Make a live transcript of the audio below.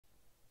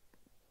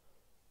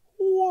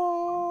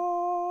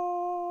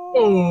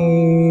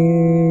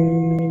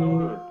Oh.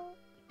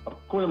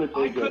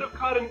 I could have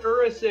caught an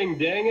Ursing,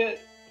 dang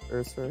it.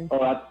 Ursing? Oh,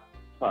 that's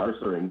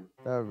Ursing.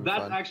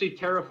 That's actually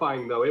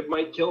terrifying, though. It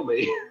might kill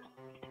me.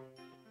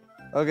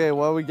 Okay,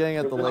 what are we getting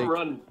at the lake?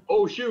 Run.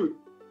 Oh, shoot.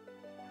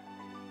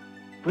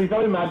 Please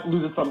tell me Matt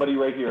loses somebody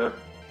right here.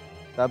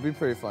 That'd be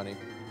pretty funny.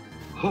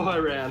 Oh, I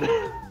ran.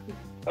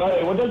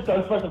 Alright, what does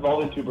Dunsparce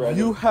evolve into, Brandon?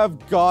 You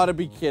have got to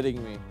be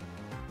kidding me.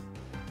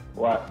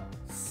 What?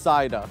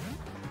 Psyduck.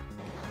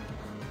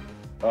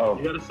 Oh.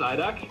 You got a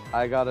Psyduck?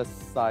 I got a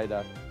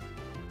Psyduck.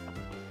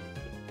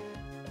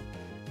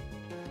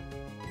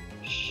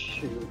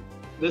 Shoot.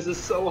 This is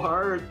so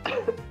hard.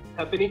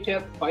 Happiny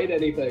can't fight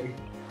anything.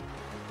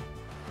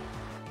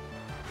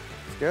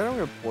 Scared I'm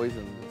gonna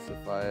poison this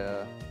if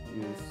I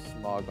use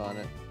Smog on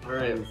it.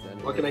 Alright,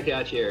 what can I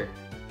catch here?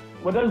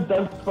 What does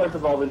Dunsparce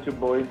evolve into,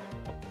 boys?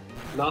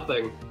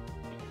 Nothing.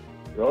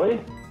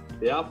 Really?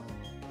 Yep.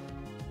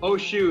 Oh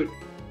shoot.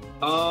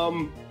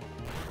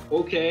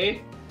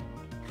 Okay.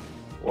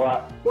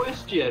 What?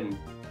 Question.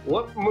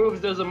 What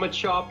moves does a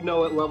Machop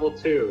know at level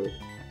 2?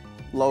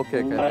 Low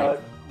kick, I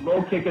think.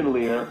 Low kick and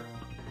Leer.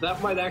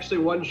 That might actually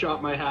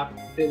one-shot my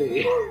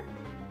Happiny.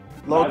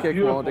 Low kick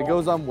won't, it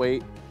goes on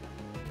weight.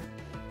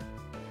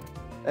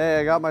 Hey,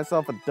 I got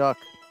myself a duck.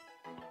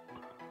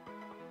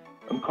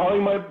 I'm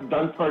calling my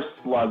Dunsparce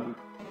Slug.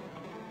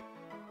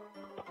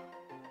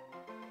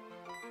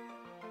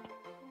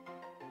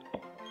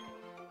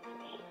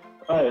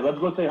 Alright, let's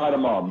go say hi to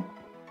Mom.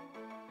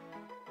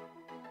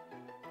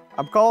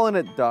 I'm calling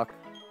it duck.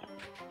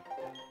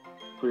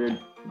 For your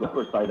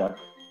Psyduck.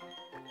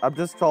 I'm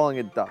just calling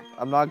it duck.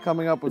 I'm not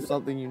coming up with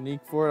something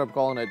unique for it, I'm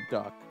calling it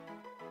duck.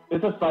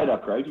 It's a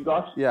Psyduck, right, you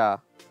got? Yeah.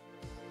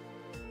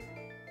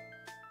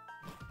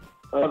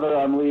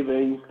 I'm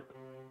leaving.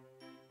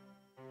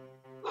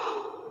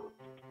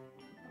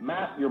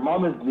 Matt, your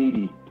mom is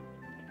needy.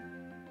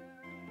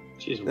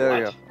 She's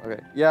there what? you go.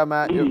 Okay. Yeah,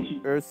 Matt,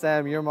 or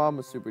Sam, your mom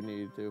is super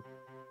needy too.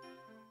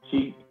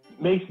 She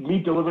makes me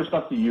deliver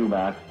stuff to you,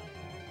 Matt.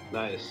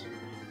 Nice.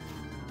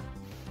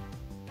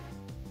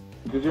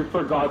 Because you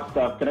forgot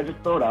stuff. Can I just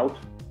throw it out?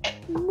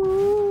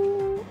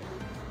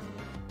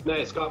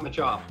 Nice, got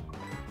Machop.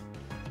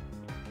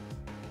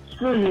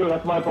 Screw you,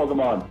 that's my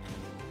Pokemon.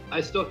 I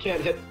still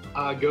can't hit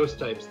ghost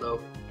types though.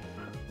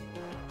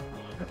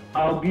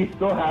 I'll be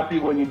so happy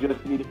when you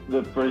just need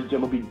the first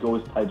gym will be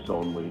ghost types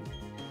only.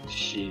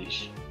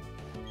 Sheesh.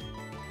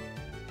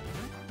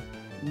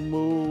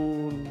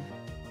 Moon.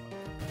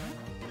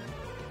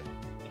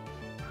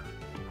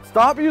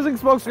 Stop using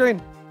smokescreen.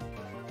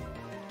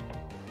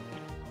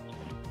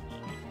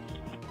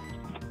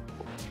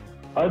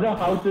 Are the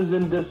houses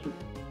in this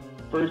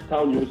first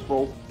town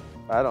useful?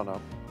 I don't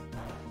know.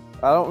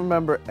 I don't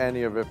remember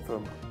any of it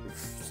from...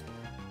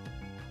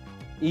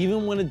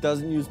 Even when it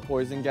doesn't use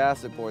poison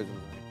gas, it poisons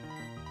me.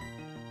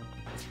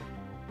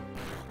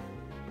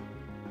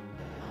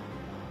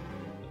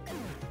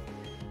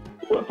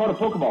 What about a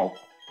Pokeball?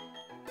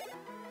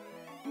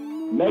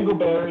 Mega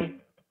Berry.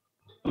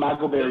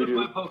 Mago Berry, dude.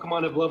 None of my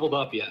Pokemon have leveled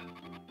up yet.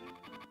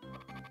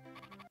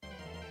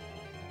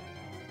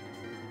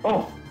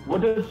 Oh,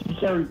 what does she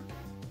carry?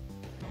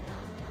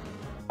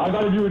 I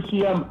gotta do a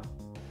TM.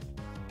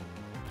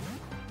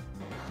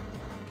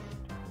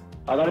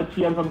 I got a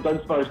TM from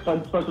Dunsparce.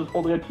 Dunsparce was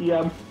holding a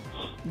TM.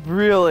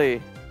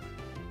 Really?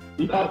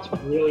 That's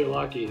really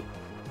lucky.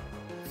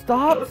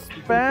 Stop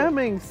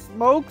spamming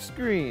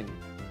smokescreen.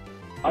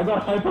 I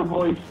got Hyper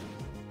Voice.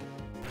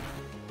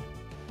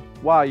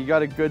 Wow, you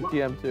got a good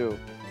TM too.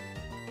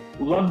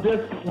 Love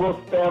this will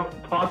spam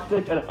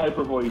Toxic and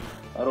Hyper Voice.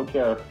 I don't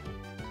care.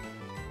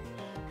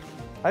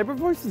 Hyper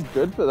Voice is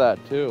good for that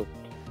too.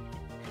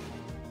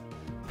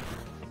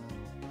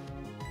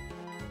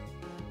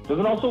 Does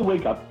it also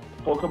wake up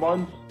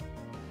Pokemons?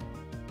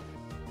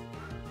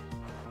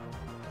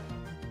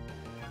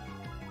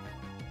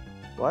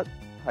 What?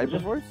 Hyper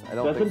Voice? I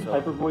don't think so.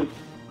 Hyper Voice.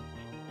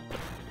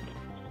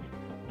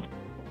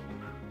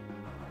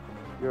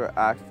 You're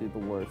actually the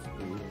worst,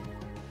 dude.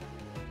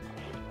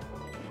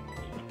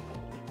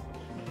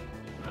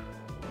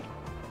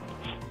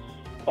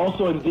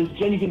 Also, in this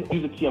gen, you can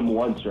use a TM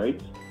once, right?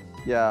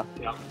 Yeah.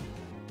 Yeah.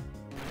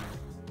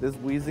 This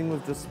Weezing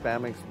was just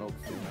spamming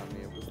smokescreen on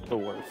me. It was the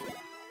worst.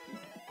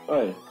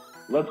 Alright,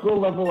 let's go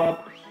level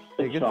up.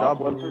 Hey, good job.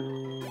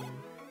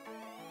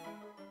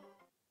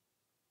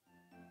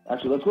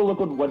 Actually, let's go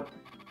look at what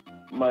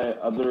my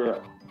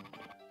other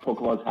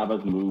Pokemon have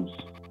as moves.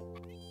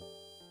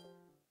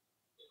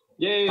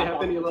 Yay,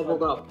 Happiny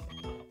leveled up.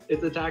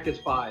 Its attack is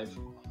 5.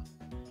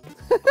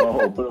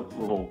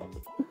 Oh.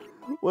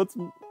 What's...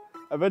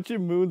 I bet you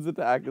Moon's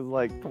attack is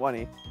like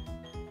 20.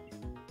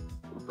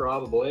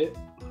 Probably.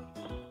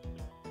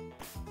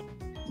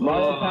 My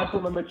attack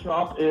from my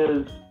Machop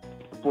is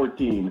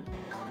 14.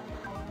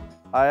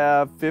 I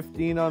have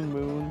 15 on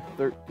Moon,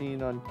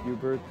 13 on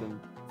Hubert, and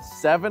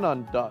 7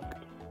 on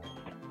Duck.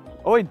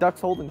 Oh wait,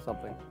 Duck's holding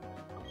something.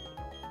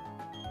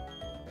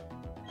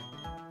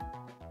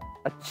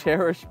 A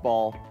Cherish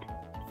Ball.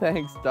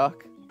 Thanks,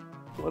 Duck.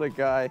 What a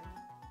guy.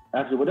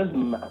 Actually, what does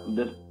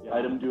this... Yeah,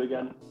 item do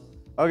again?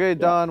 Okay,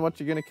 Don, what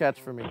you gonna catch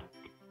for me?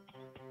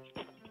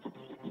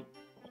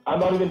 I'm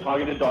not even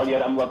talking to Don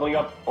yet. I'm leveling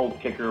up Old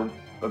Kicker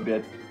a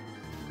bit.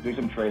 Doing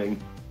some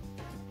training.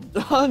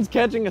 Don's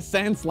catching a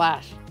Sand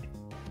Slash.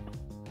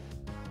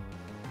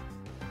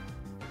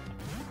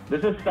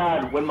 This is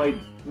sad when my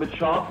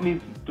Machop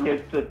needs 3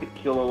 hits to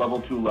kill a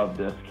level 2 Love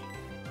Disc.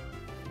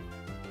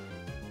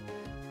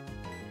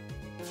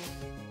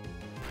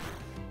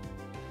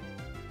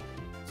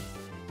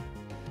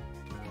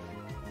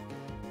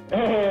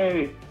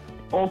 Hey!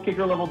 Old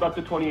Kicker leveled up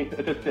to 20,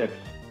 to 6.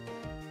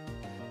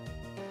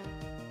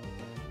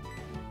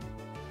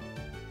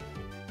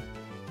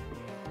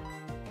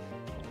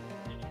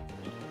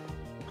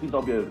 Please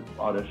don't be a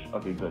oddish.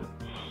 Okay, good.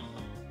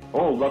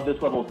 Oh, Love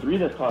Disc level 3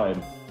 this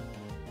time.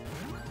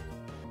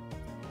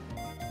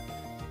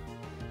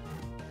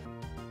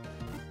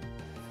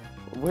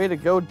 Way to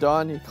go,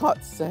 Dawn. You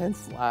caught Sand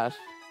Slash.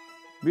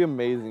 It'd be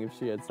amazing if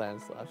she had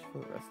Sand Slash for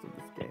the rest of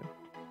this game.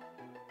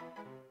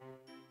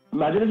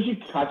 Imagine if she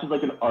catches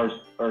like an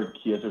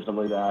Arceus or something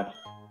like that.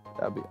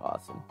 That'd be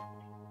awesome.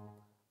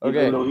 Even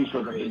Okay. though he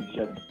shows up in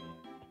Gen...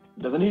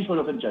 Doesn't he show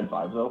up in Gen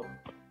 5 though?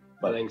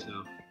 I think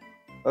so.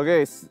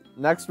 Okay,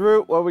 next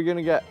route, what are we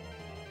gonna get?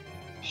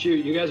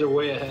 Shoot, you guys are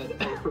way ahead.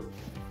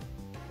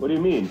 What do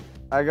you mean?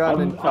 I got I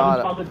haven't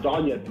Nincada. found the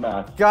Dawn yet,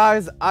 Matt.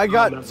 Guys, I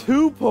got no.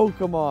 2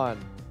 Pokemon.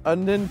 A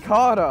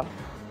Nincada.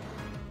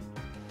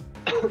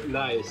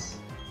 Nice.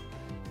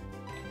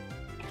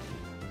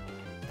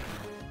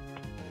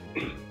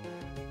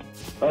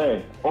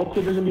 Hey, Old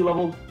Kicker's gonna be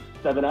level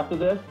 7 after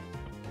this.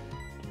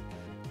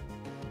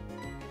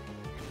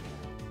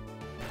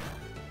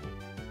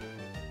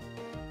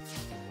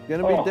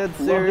 Gonna be dead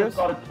serious?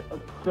 Got a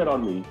crit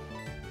on me.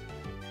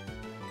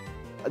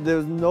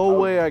 There's no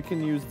way I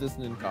can use this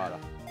Nincada.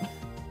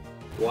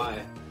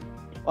 Why?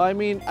 I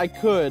mean, I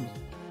could,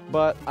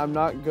 but I'm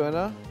not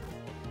gonna.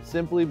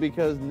 Simply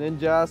because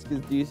Ninjask is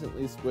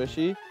decently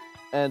squishy,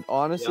 and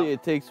honestly, Yep.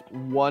 it takes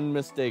one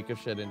mistake of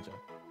Shedinja.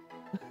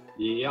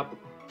 Yep.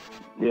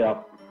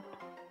 Yeah.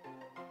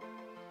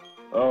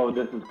 Oh,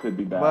 this could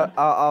be bad. But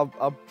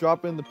I'll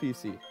drop in the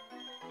PC.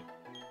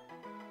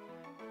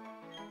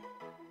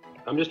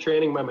 I'm just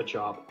training my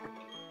Machop.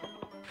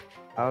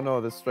 I don't know.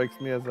 This strikes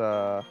me as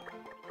a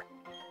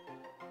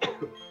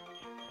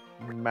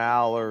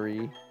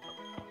Mallory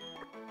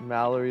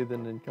the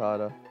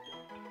Nincada.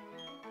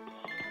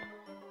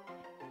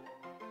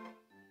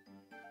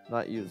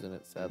 Not using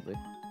it, sadly.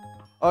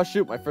 Oh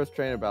shoot, my first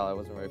trainer battle. I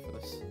wasn't ready for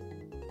this.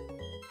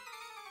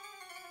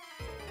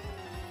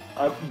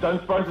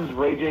 Dunsparce is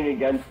raging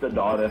against the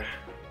Doddish.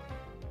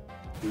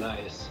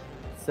 Nice.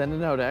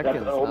 Sending out That's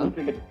Ekans, the only huh?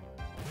 thing it...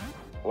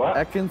 What?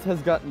 Ekans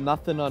has got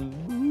nothing on.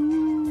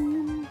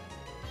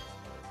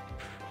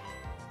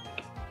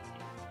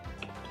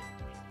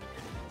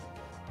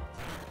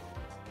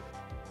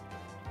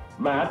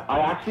 Matt, I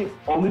actually,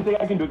 only thing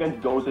I can do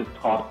against Ghost is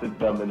toxic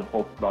them and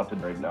hope not to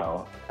right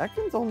now.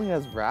 Ekans only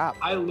has Wrap.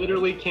 I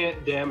literally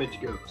can't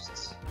damage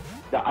ghosts.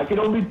 Yeah, I can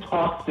only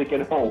toxic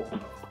and hope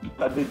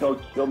that they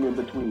don't kill me in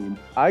between.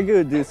 I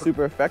could do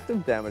super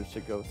effective damage to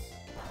ghosts.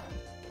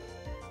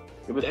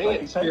 It was Dang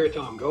it, Spirit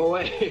Tom, go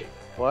away.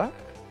 What?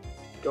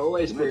 Go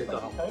away, Spirit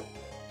Tom.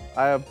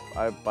 I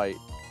have Bite.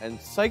 And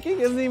Psychic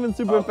isn't even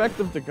super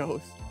effective to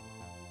ghosts.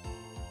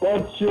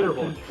 Well, sure,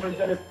 it's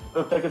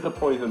effective to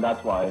poison,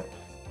 that's why.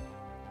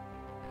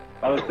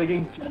 I was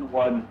thinking Gen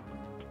 1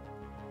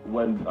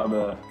 when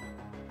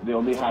they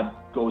only had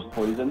Ghost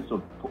Poison,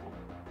 so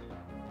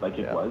like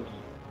it was.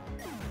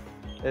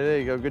 Hey, there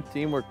you go. Good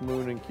teamwork,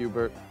 Moon and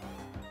Qbert.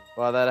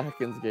 Wow, that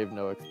Ekans gave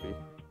no XP.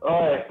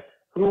 Alright,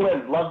 who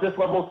wins? Love this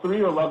level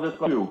 3 or love this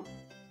level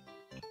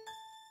 2?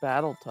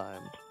 Battle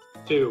time.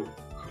 2.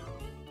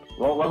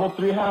 Well, level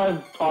 3 has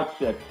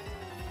Toxic.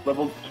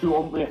 Level 2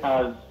 only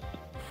has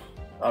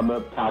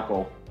a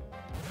Tackle.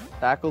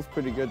 Tackle's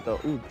pretty good though.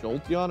 Ooh,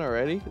 Jolteon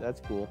already? That's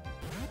cool.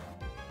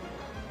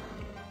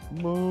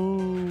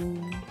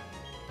 Moon.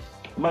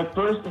 My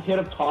first hit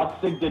of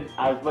Toxic did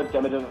as much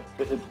damage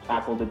as its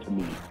Tackle did to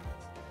me.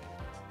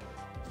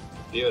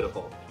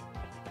 Beautiful.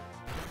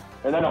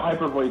 And then a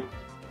Hyper Voice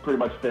pretty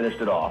much finished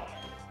it off.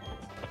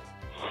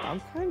 I'm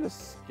kind of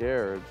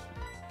scared.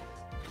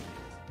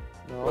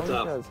 No, What's he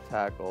up? has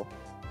Tackle.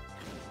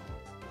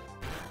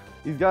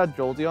 He's got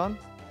Jolteon,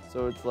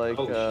 so it's like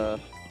Oh, a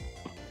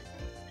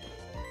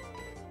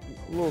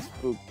little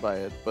spooked by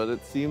it, but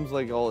it seems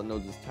like all it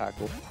knows is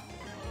Tackle.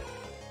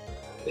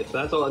 If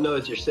that's all I know,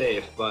 is you're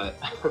safe, but...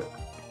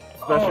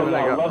 Especially when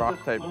I got love Rock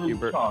this type Moon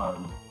Qbert.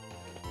 Charm.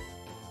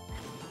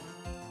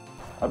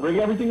 I bring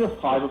everything to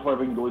 5 before I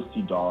can go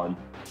see Dawn.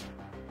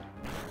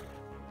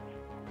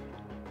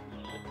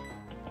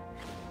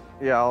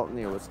 Yeah, I'll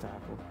kneel his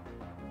Tackle.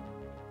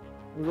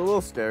 It was a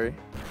little scary.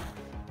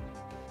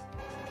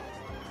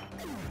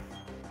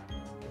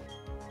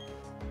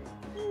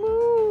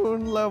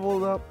 Moon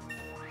leveled up.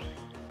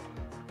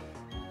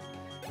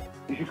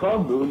 You should call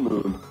him Moon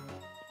Moon.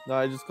 No,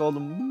 I just called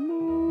him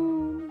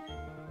Moon.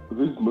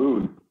 Who's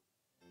Moon?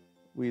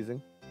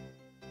 Wheezing.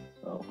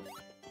 Oh.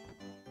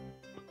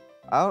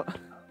 I don't.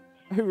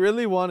 I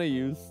really want to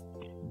use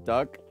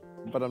duck,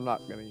 but I'm not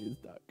gonna use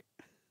duck.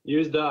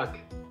 Use duck.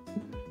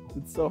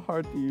 It's so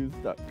hard to use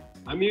duck.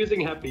 I'm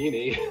using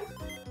Happini.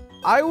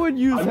 I would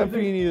use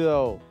Happini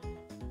though.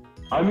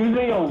 I'm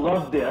using a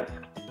love disc.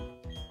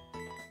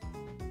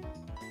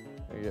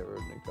 I get rid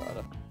of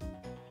Nikata.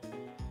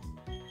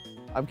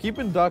 I'm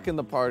keeping duck in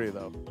the party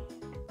though.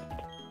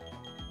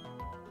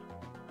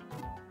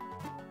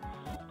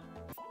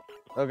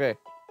 Okay.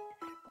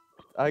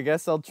 I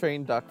guess I'll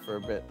train duck for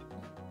a bit.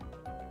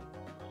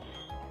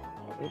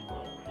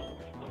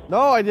 No,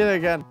 I did it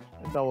again.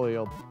 I double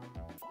healed.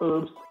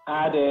 Oops,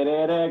 I did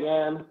it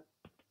again.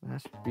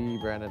 Mash B,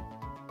 Brandon.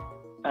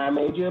 I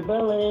made you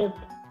believe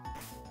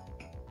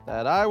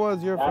That I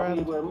was your that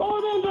we friend. were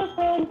more than just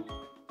friends.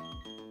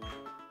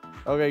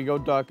 Okay, go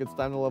duck. It's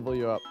time to level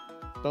you up.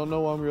 Don't know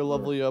what we're gonna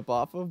level you up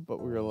off of, but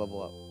we're gonna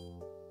level up.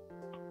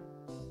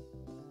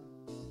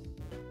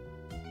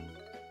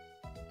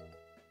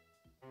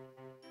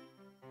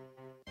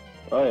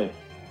 Alright,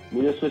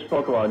 need to switch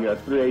Pokemon. You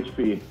got 3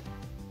 HP.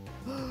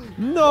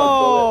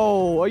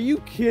 No! Are you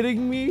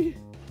kidding me?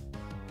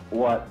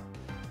 What?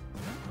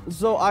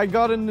 So I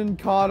got an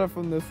Nincada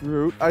from this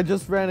route. I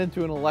just ran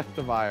into an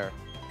Electivire.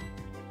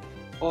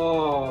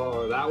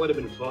 Oh, that would have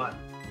been fun.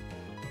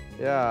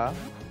 Yeah.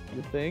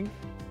 You think?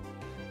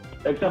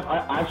 Except I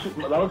actually,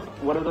 that was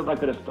one of them I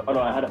could have. Oh no,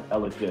 I had an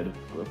Elekid.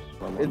 Whoops,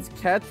 wrong one. Its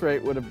catch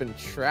rate would have been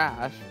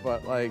trash,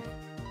 but like,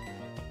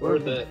 would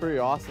have Worth been it. pretty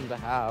awesome to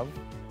have.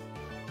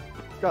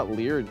 It's got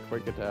Leer and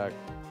Quick Attack.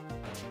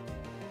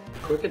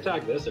 Quick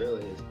attack this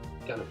early is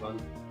kind of fun.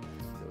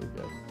 It's really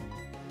good.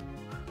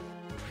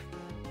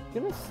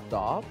 You gonna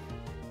stop?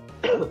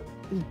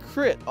 He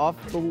crit off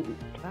the.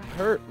 That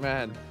hurt,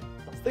 man.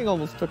 This thing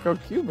almost took out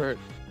Cubert.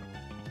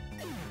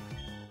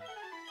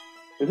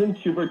 Isn't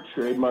Hubert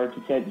trademark?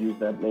 You can't use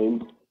that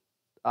name.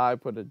 I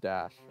put a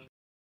dash.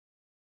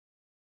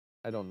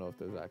 I don't know if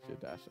there's actually a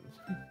dash in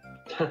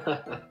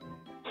this.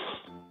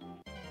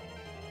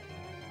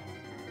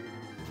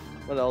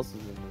 What else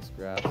is in this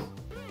grass?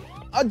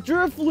 A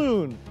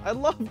Drifloon! I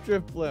love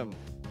Drifblim.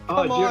 Oh,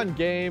 Come on,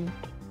 game.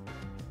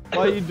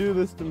 Why you do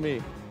this to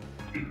me?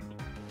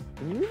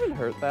 Can you even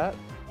hurt that?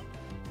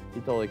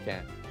 You totally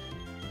can't.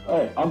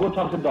 Alright, I'll go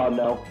talk to Don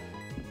now.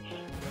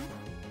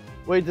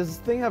 Wait, does this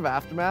thing have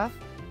Aftermath?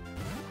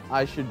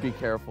 I should be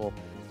careful.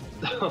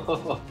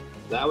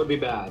 That would be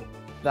bad.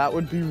 That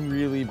would be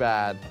really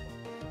bad.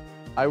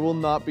 I will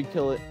not be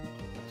killing.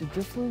 Do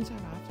Drifloons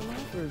have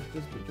Aftermath or is it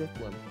just a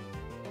Drifblim?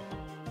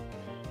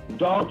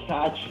 Don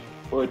catch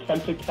or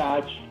attempt to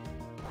catch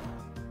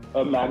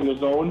a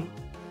Magnezone.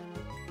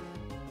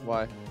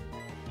 Why?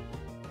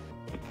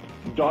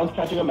 Don's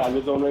catching a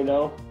Magnezone right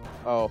now.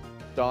 Oh,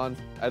 Dawn.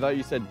 I thought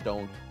you said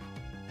don't.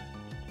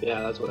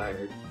 Yeah, that's what I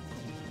heard.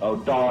 Oh,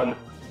 Don.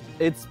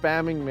 It's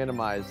spamming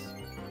minimize.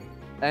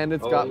 And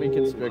it's got me Oh.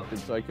 constricted,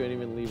 so I couldn't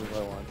even leave if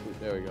I wanted to.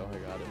 There we go, I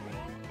got it.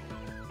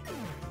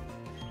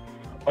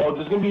 Oh,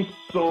 this is gonna be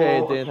so. Okay,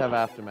 it didn't have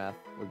Aftermath.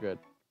 We're good.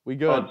 We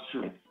good. Oh, that's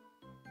true.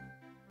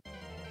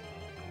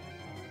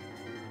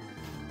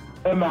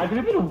 Imagine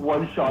if it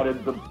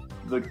one-shotted the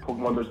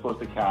Pokemon they're supposed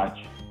to catch.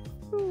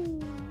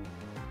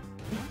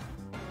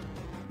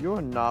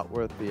 You're not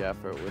worth the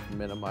effort with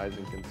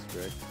minimizing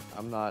constrict.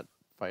 I'm not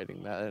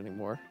fighting that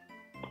anymore.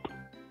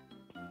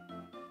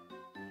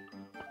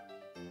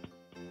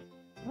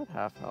 Not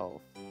half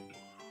health.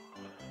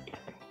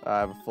 I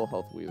have a full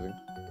health Weezing.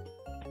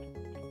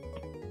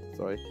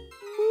 Sorry.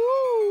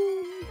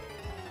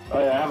 Oh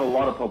yeah, I have a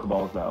lot of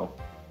Pokeballs now.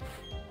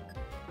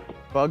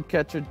 Bug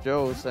Catcher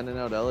Joe sending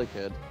out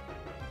Elekid.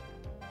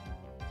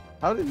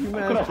 How did you I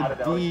manage could've had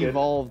to an Elekid.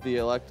 de-evolve the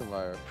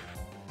Electivire?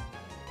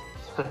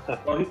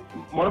 Well,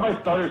 one of my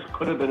starters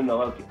could have been an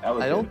Elekid.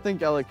 I don't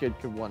think Elekid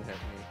could one-hit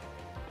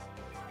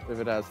me. If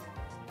it has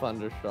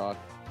Thunder Shock.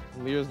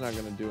 Lear's not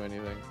gonna do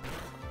anything.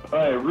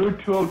 Alright, Route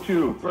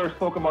 202. First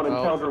Pokemon Oh.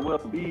 encounter will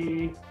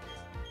be.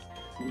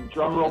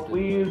 Drum roll, It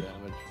didn't do please.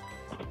 damage.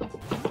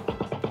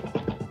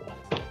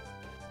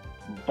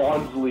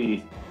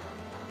 Bonslee.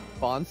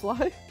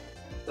 Bonslee?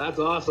 That's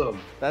awesome.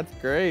 That's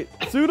great.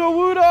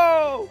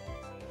 Sudowoodo!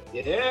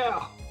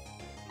 Yeah.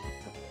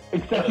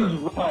 Except he's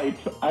right.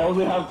 I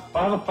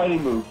have a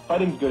fighting move.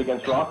 Fighting's good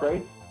against rock,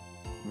 right?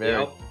 Very.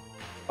 Yep.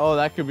 Oh,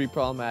 that could be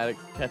problematic.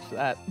 Catch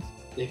that.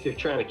 If you're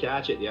trying to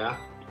catch it, yeah.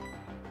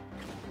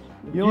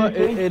 You know what?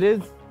 think- It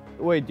is.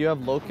 Wait, do you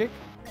have low kick?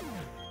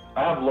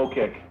 I have low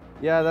kick.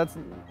 Yeah, that's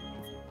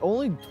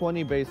only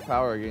 20 base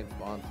power against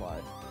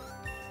Bonslee.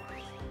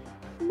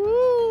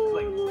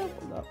 Woo!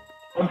 Leveled up.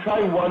 I'm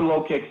trying one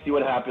low kick, see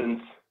what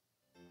happens.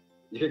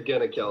 You're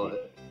gonna kill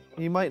it.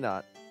 He might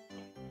not.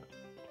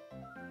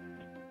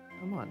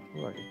 Come on,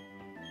 who are you?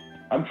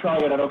 I'm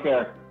trying it, I don't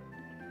care.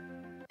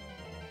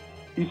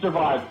 He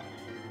survived.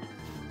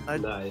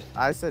 Nice.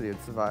 I said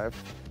he'd survive.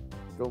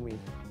 Go me.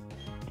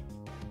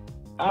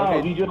 Ow,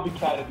 Okay. he just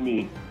decatted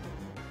me.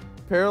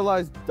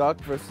 Paralyzed Duck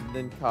versus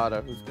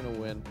Nincada. Who's gonna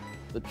win?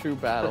 The true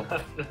battle.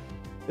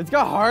 It's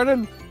got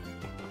Harden.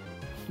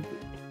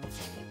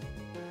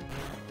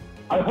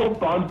 I hope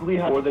Bonslee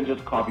has more than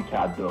just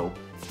copycat though.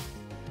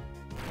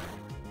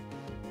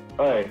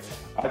 Alright,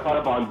 I caught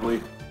a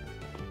Bonslee.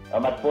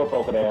 I'm at 4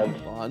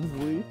 Pokédans.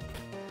 Bonslee?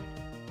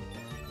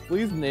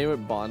 Please name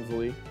it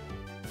Bonslee.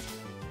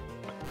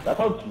 That's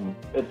how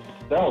it's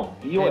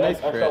spelled.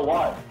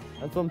 B-O-N-S-L-Y.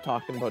 That's what I'm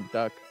talking about,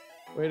 Duck.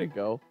 Way to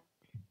go.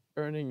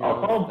 Earning your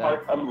I'll call own him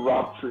Park. stats. I'm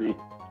Rock Tree.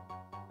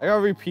 I got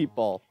a repeat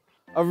ball.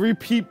 A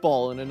repeat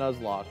ball in a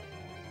Nuzlocke.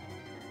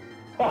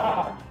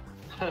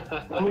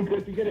 Only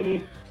good to get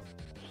any.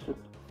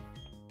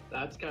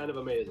 That's kind of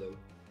amazing.